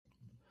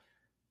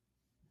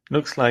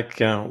Looks like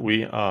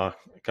we are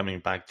coming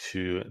back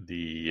to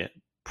the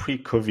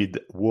pre-COVID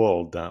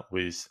world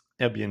with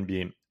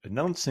Airbnb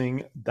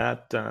announcing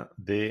that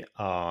they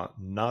are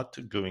not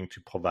going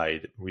to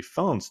provide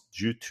refunds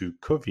due to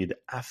COVID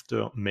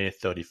after May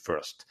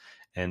 31st.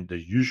 And the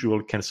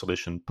usual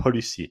cancellation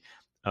policy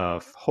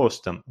of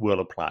host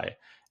will apply.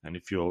 And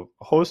if you're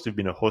a host, you've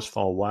been a host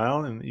for a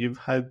while and you've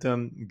had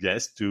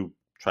guests to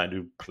try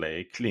to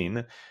play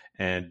clean,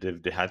 and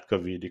if they had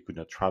COVID, they could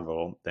not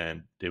travel,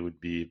 then they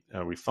would be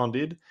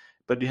refunded.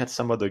 But you had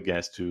some other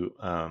guests who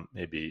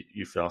maybe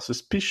you felt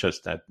suspicious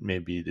that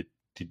maybe they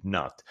did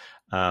not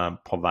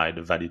provide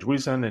a valid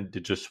reason and they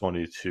just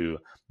wanted to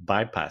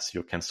bypass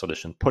your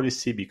cancellation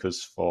policy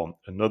because for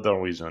another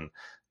reason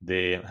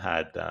they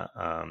had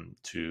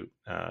to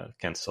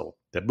cancel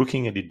their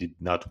booking and they did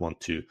not want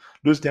to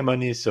lose their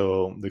money.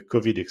 So the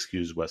COVID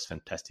excuse was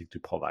fantastic to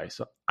provide.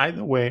 So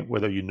either way,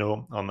 whether you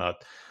know or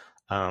not,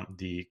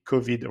 the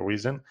COVID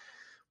reason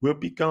will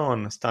be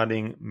gone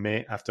starting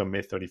after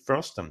May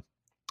 31st.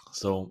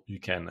 So you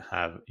can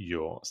have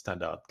your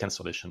standard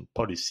cancellation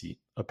policy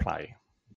apply.